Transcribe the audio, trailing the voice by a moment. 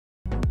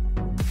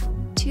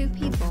2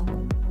 people,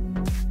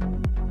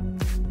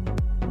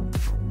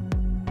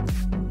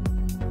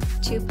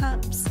 2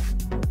 pups,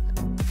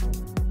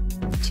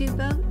 2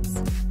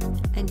 boats,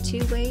 and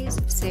 2 ways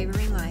of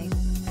savoring life.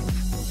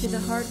 Through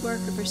the hard work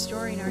of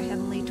restoring our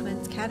Heavenly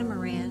Twins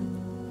Catamaran,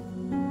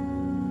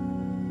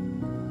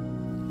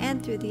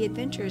 and through the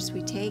adventures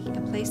we take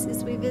and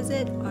places we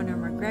visit on our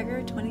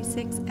McGregor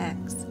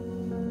 26X.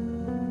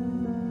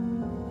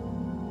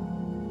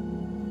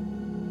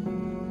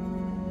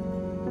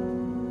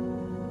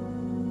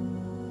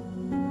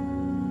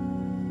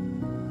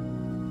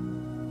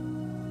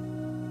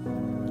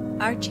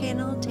 Our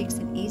channel takes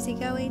an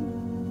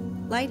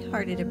easygoing,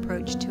 lighthearted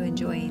approach to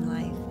enjoying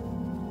life,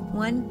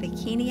 one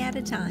bikini at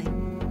a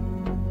time.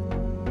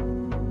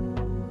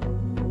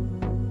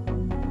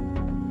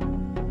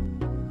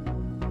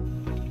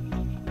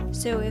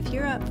 So if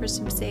you're up for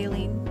some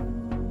sailing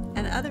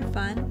and other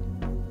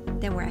fun,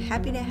 then we're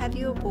happy to have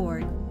you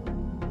aboard.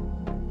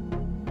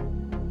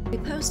 We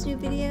post new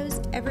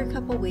videos every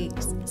couple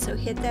weeks, so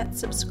hit that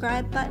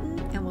subscribe button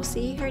and we'll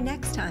see you here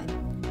next time.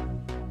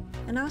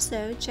 And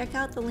also check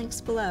out the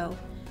links below.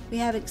 We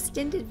have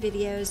extended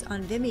videos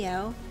on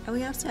Vimeo, and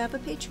we also have a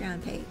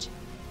Patreon page.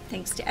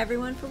 Thanks to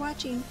everyone for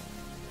watching.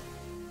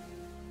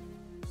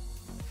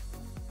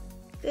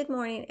 Good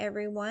morning,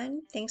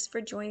 everyone. Thanks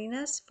for joining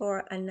us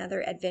for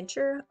another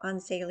adventure on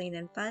Sailing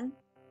and Fun.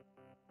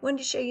 Wanted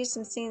to show you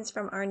some scenes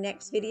from our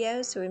next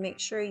video, so we make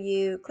sure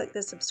you click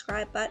the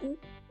subscribe button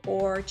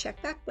or check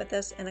back with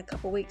us in a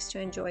couple weeks to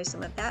enjoy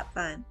some of that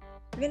fun.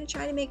 We're going to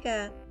try to make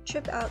a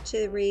trip out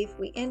to the reef.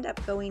 We end up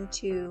going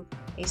to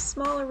a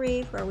smaller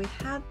reef where we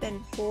have been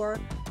before,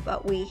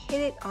 but we hit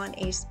it on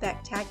a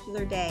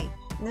spectacular day.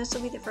 And this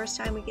will be the first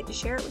time we get to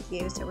share it with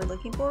you, so we're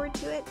looking forward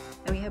to it,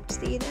 and we hope to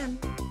see you then.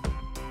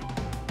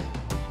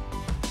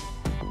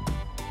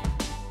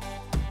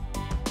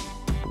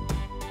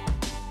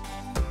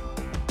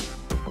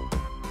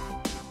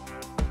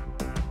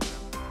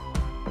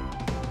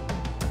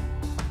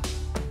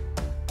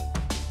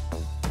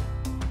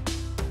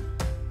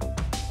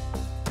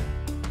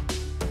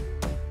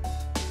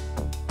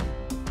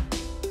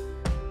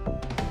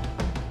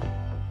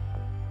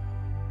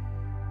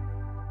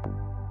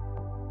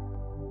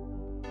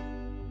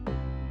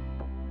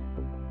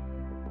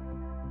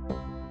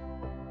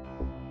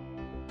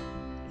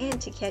 And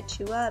to catch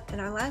you up, in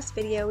our last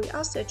video we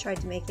also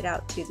tried to make it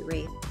out to the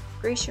reef,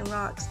 Grecian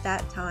Rocks,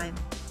 that time.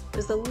 It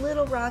was a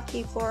little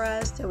rocky for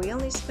us, so we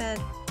only spent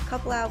a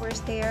couple hours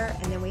there,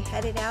 and then we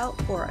headed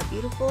out for a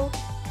beautiful,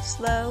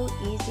 slow,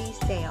 easy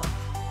sail.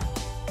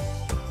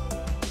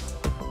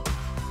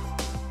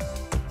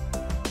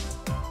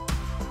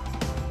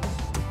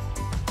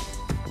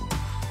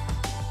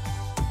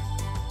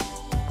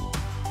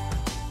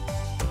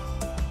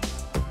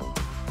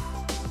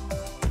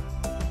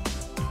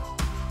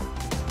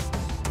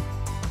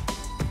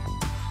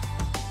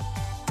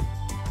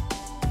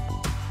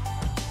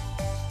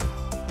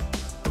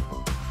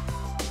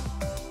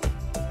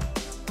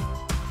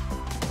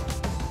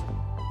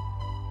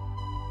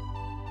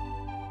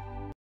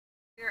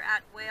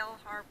 At Whale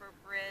Harbor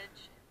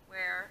Bridge,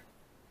 where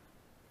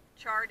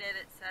charted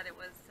it said it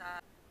was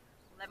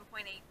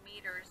 11.8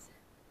 meters,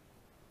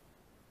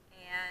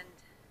 and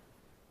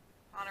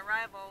on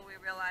arrival we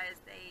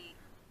realized they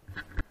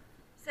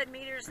said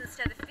meters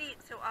instead of feet,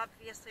 so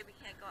obviously we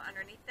can't go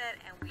underneath it,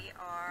 and we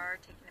are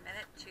taking a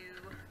minute to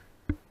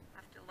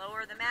have to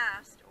lower the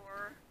mast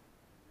or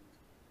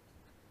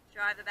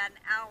drive about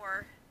an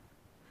hour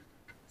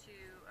to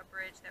a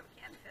bridge that we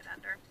can't fit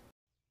under.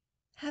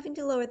 Having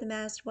to lower the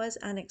mast was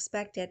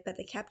unexpected, but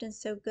the captain's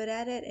so good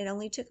at it, it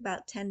only took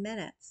about 10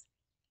 minutes.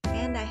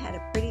 And I had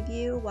a pretty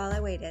view while I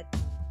waited.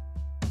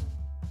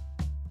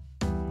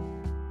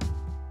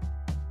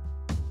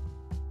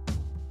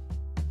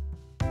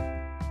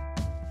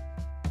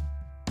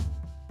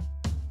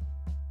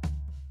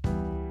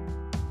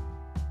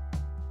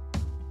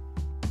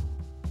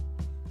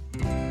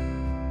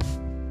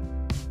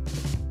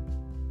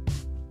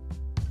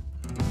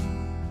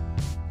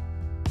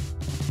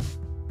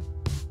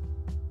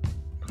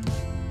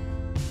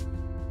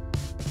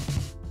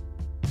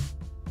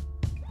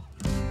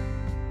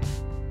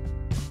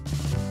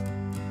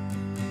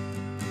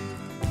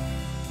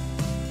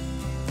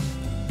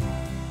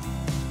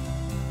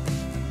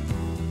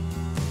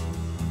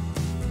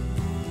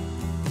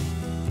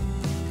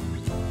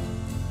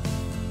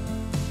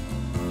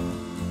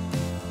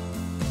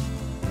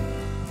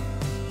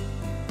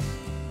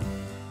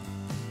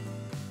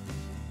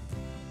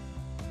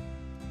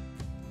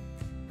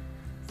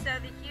 So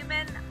the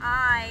human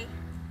eye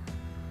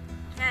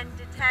can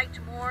detect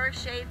more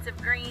shades of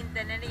green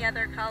than any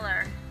other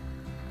color.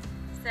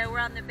 So we're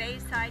on the bay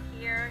side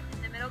here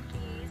in the Middle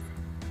Keys,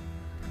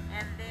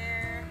 and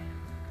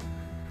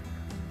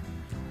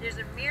there's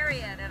a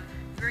myriad of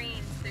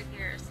greens through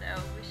here, so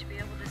we should be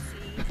able to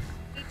see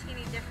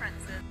teeny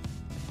differences.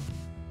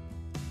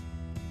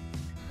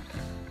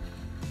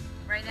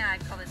 Right now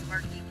I'd call this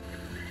murky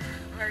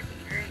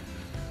green.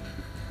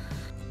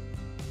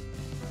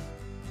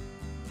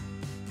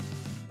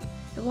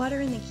 The The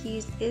water in the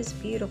Keys is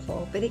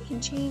beautiful, but it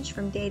can change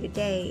from day to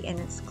day in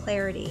its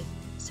clarity.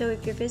 So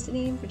if you're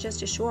visiting for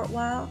just a short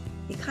while,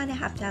 you kind of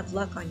have to have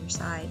luck on your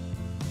side.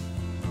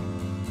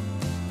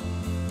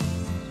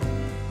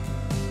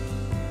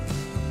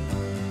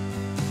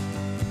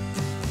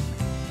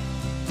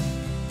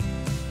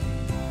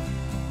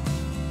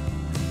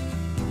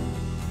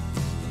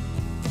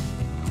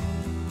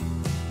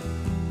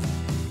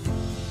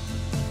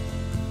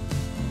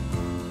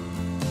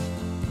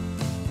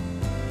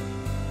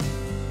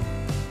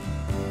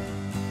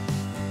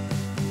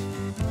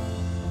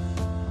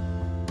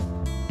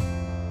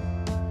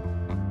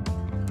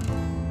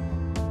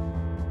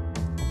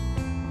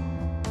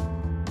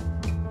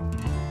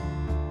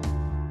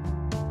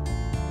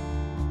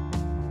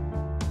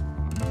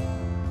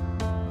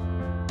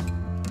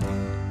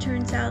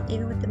 Turns out,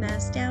 even with the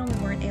mast down, we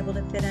weren't able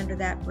to fit under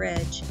that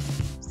bridge.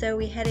 So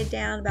we headed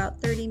down about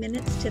 30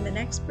 minutes to the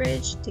next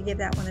bridge to give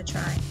that one a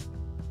try.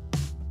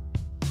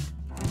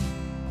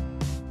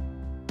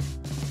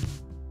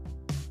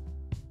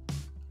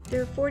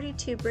 There are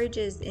 42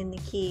 bridges in the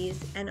Keys,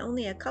 and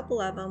only a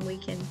couple of them we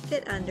can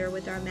fit under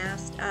with our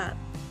mast up.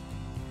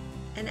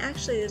 And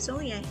actually, there's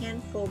only a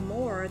handful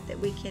more that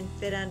we can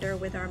fit under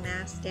with our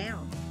mast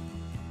down.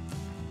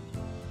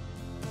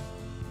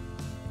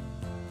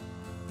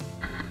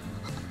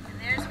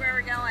 There's where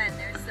we're going.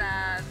 There's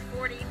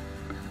 40,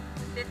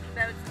 50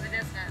 boats in the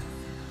distance.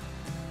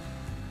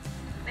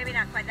 Maybe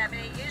not quite that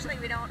many. Usually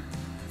we don't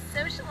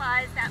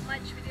socialize that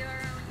much. We do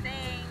our own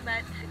thing,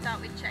 but I thought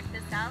we'd check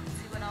this out and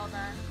see what all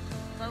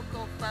the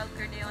local folk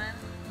are doing.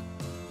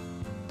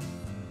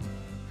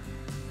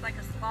 It's like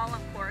a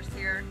slalom course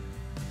here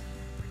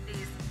with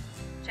these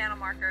channel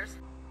markers.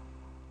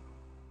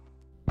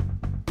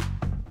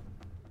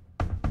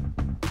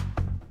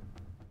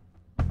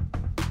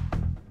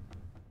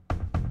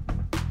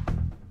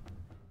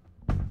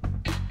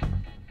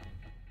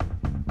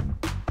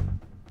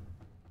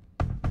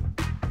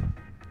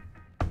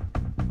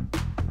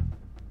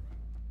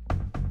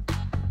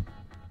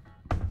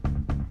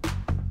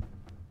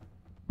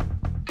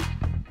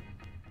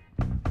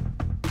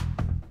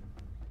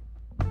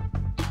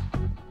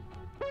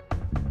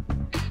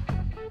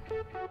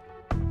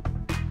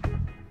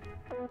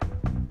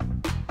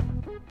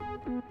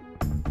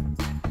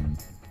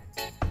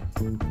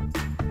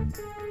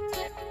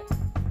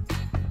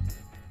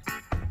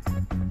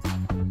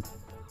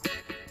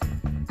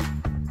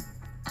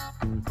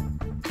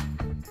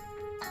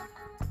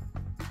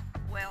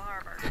 Whale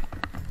Harbor.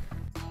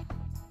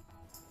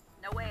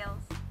 No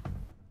whales.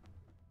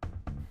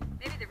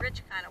 Maybe the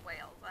rich kind of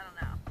whales, I don't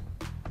know.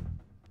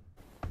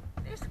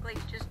 Basically,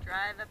 you just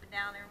drive up and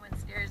down, everyone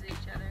stares at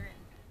each other,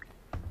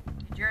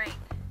 and you drink.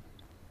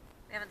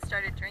 We haven't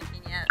started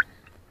drinking yet.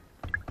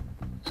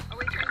 Are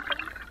we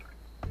drinking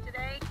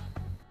today?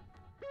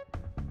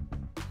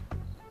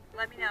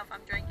 Let me know if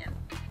I'm drinking.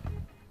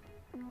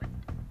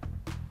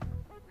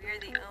 We are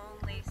the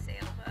only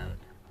sailboat.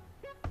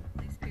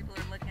 These people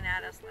are looking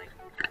at us like,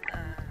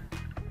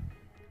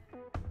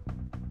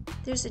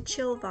 There's a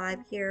chill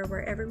vibe here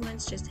where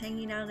everyone's just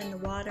hanging out in the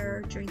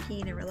water,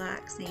 drinking and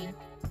relaxing.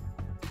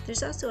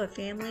 There's also a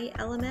family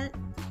element,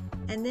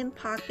 and then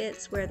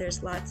pockets where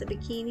there's lots of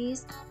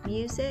bikinis,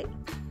 music,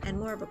 and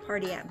more of a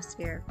party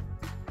atmosphere.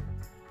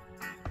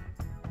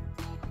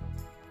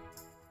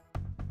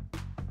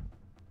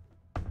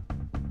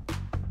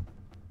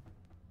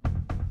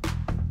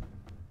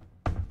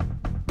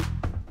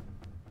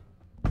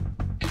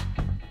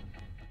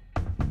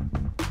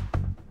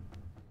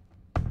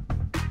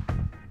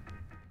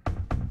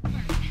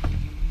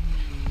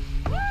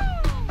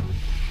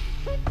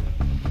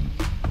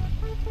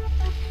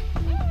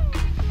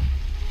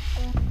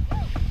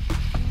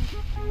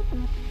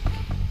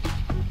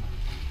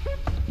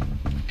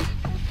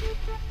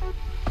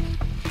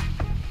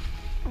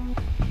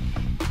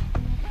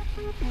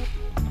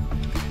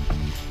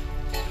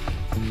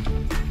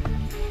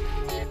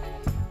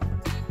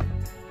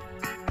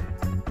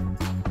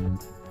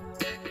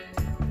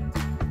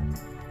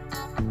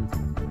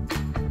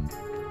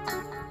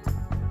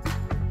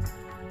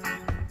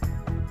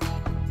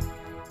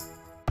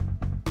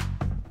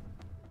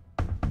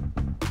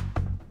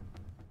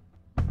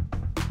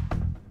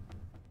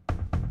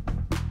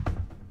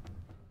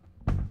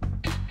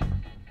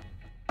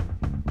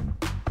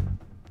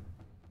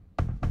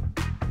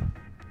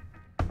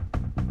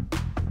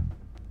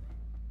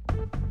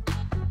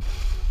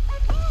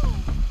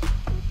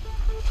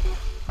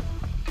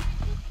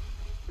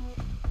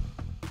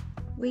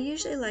 We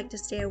usually like to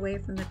stay away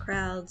from the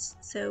crowds,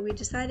 so we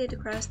decided to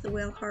cross the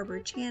Whale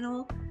Harbor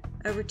Channel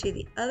over to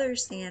the other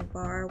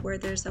sandbar where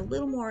there's a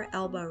little more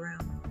elbow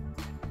room.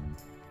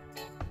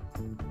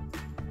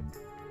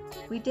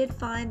 We did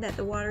find that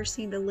the water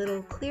seemed a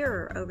little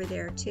clearer over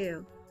there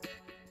too.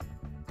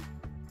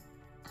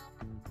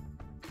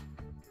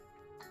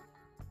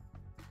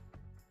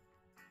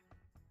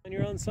 On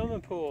your own swimming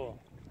pool.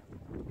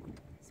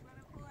 swimming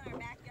pool in our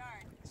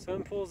backyard.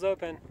 Swimming pool's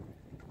open.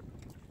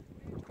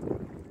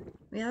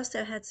 We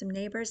also had some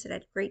neighbors that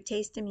had great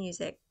taste in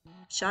music.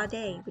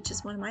 Sade, which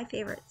is one of my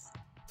favorites.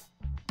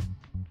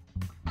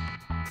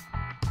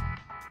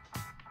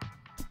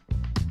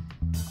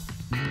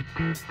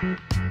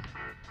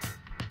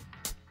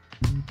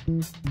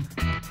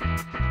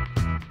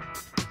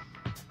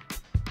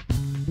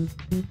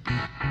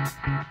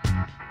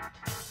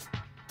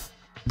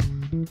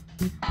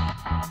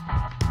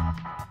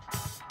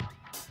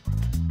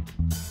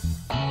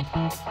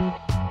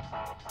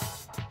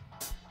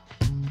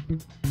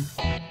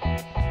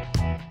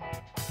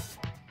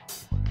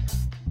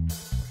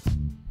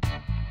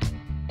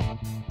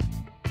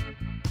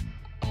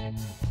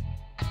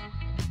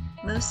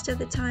 Most of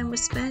the time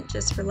was spent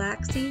just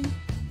relaxing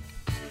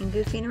and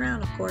goofing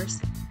around, of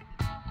course.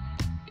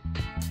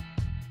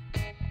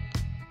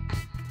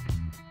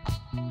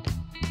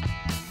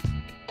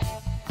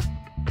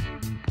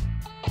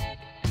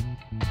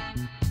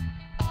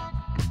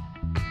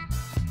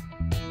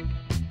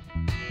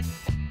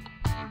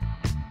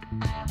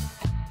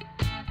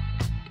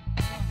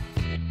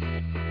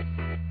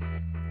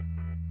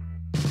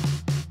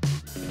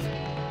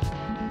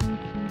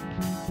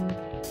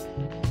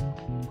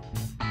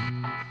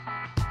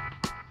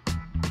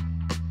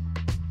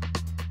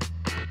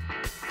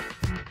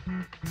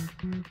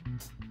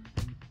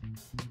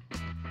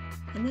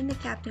 And then the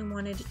captain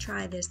wanted to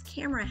try this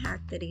camera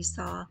hack that he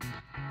saw.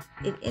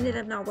 It ended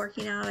up not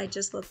working out. I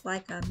just looked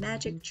like a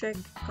magic trick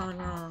gone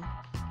wrong.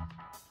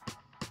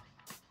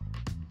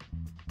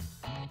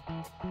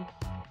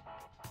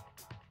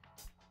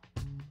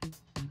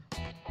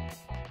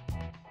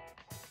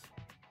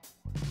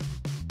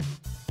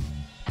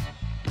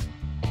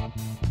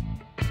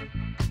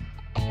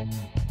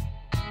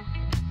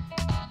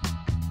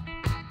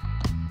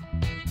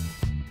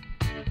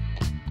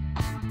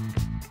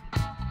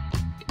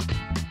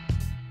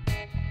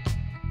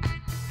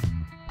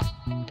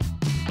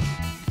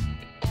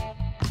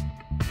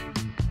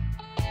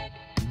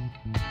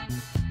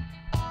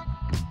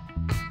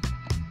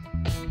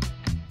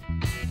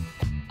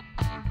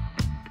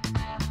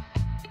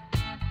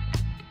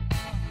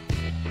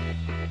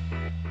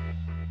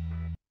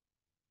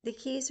 The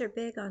Keys are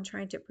big on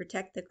trying to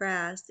protect the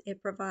grass.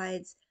 It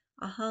provides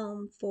a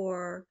home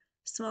for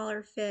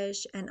smaller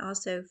fish and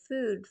also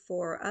food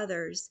for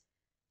others.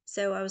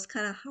 So I was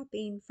kind of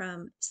hopping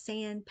from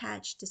sand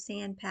patch to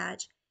sand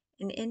patch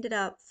and ended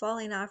up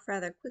falling off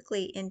rather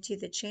quickly into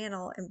the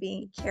channel and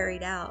being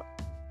carried out.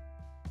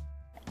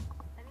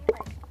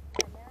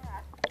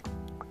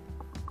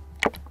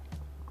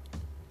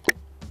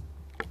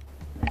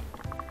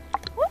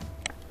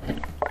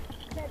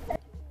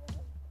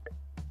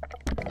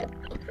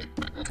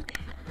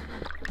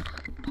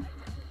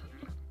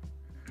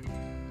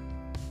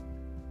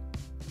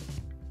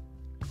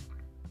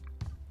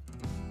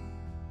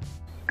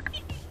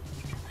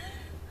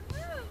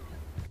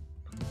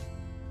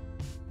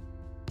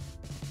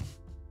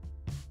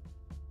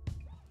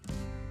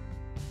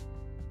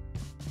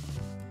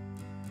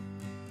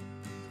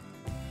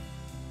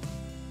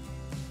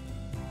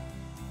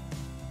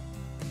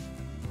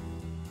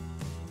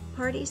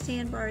 Party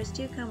sandbars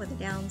do come with a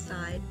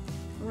downside.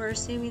 We're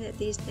assuming that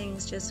these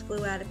things just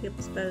flew out of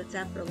people's boats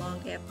after a long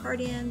day of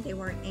partying. They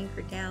weren't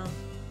anchored down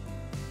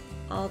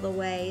all the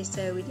way,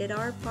 so we did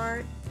our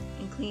part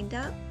and cleaned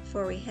up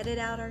before we headed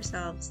out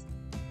ourselves.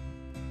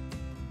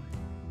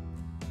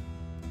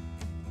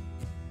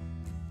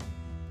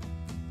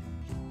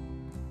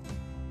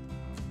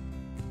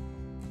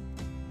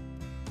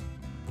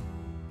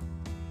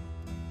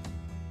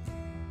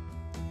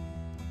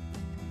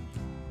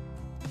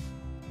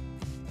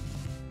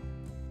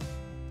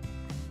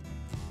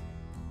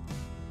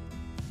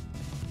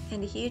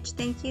 And a huge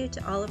thank you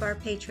to all of our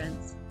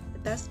patrons, the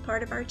best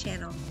part of our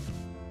channel.